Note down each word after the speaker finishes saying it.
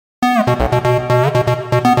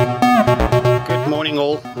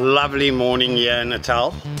beautiful, lovely morning here in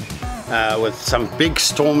Natal with some big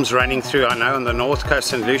storms running through. I know on the north coast,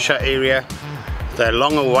 St. Lucia area, the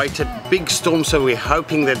long-awaited big storm, so we're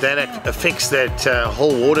hoping that that affects that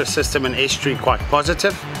whole water system and estuary quite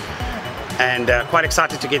positive. And quite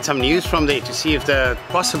excited to get some news from there to see if that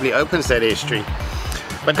possibly opens that estuary.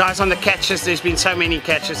 But guys, on the catches, there's been so many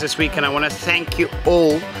catches this week, and I want to thank you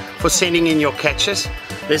all for sending in your catches.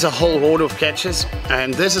 There's a whole horde of catches,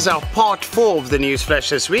 and this is our part 4 of the news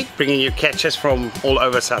flash this week, bringing you catches from all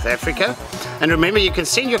over South Africa. And remember, you can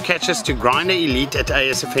send your catches to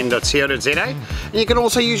grinderelite@asfn.co.za, and you can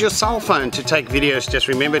also use your cell phone to take videos. Just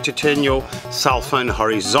remember to turn your cell phone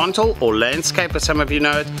horizontal, or landscape as some of you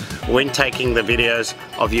know it, when taking the videos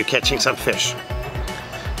of you catching some fish.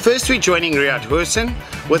 First, we're joining Riyad Hussein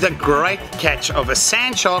with a great catch of a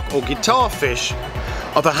sand shark or guitar fish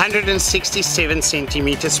of 167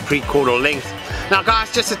 centimeters pre-caudal length. Now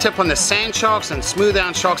guys, just a tip on the sand sharks and smooth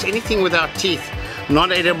out sharks, anything without teeth,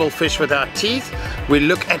 not edible fish without teeth, we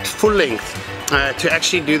look at full length to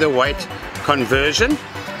actually do the weight conversion.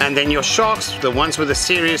 And then your sharks, the ones with the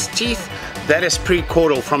serious teeth, that is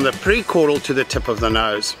pre-caudal, from the pre-caudal to the tip of the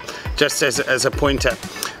nose, just as a pointer.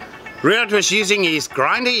 Riyad was using his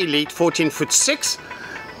Grinder Elite 14'6",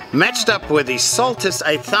 matched up with his Saltus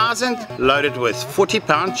 8000, loaded with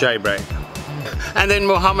 40-pound J-braid. And then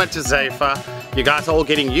Mohammed Zaifa, you guys are all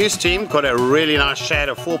getting used to him, got a really nice shad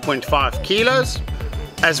of 4.5 kilos,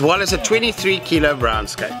 as well as a 23-kilo brown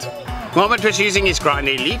skate. Mohammed was using his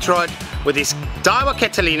Grinder Elite rod with his Daiwa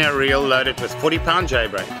Catalina reel loaded with 40-pound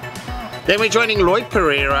J-braid. Then we're joining Lloyd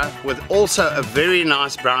Pereira with also a very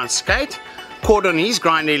nice brown skate, caught on his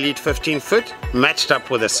Grinder Elite 15-foot, matched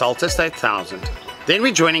up with a Saltus 8000. Then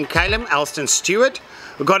we're joining Caleb Alston Stewart,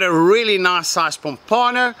 who got a really nice size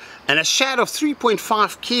pompano and a shad of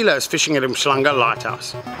 3.5 kilos fishing at Mshlanga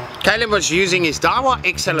Lighthouse. Caleb was using his Daiwa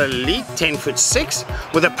XL Elite 10'6"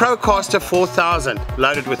 with a Procaster 4000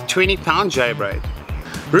 loaded with 20-pound J-braid.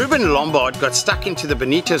 Ruben Lombard got stuck into the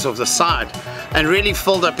bonitas of the side and really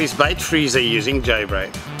filled up his bait freezer using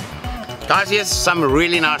J-braid. Guys, here's some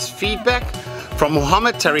really nice feedback from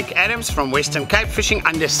Mohammed Tariq Adams from Western Cape, fishing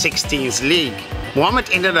under 16s league. Mohammed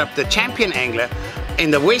ended up the champion angler in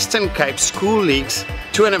the Western Cape School Leagues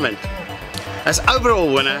tournament as overall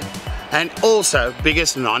winner and also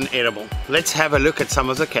biggest non-edible. Let's have a look at some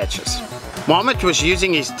of the catches. Mohammed was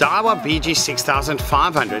using his Daiwa BG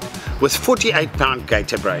 6500 with 48-pound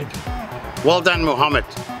gator braid. Well done, Mohammed,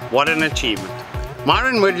 what an achievement.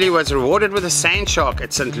 Myron Woodley was rewarded with a sand shark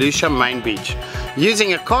at St. Lucia Main Beach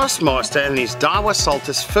using a Castmaster and his Daiwa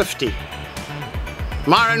Saltus 50.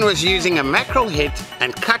 Myron was using a mackerel head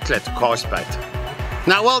and cutlet cast bait.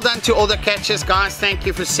 Now well done to all the catchers, guys. Thank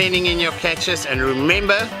you for sending in your catches, and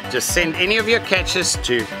remember, just send any of your catches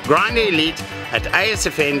to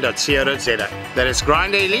grinderelite@asfn.co.za. That is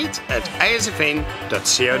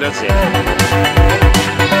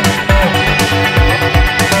grinderelite@asfn.co.za.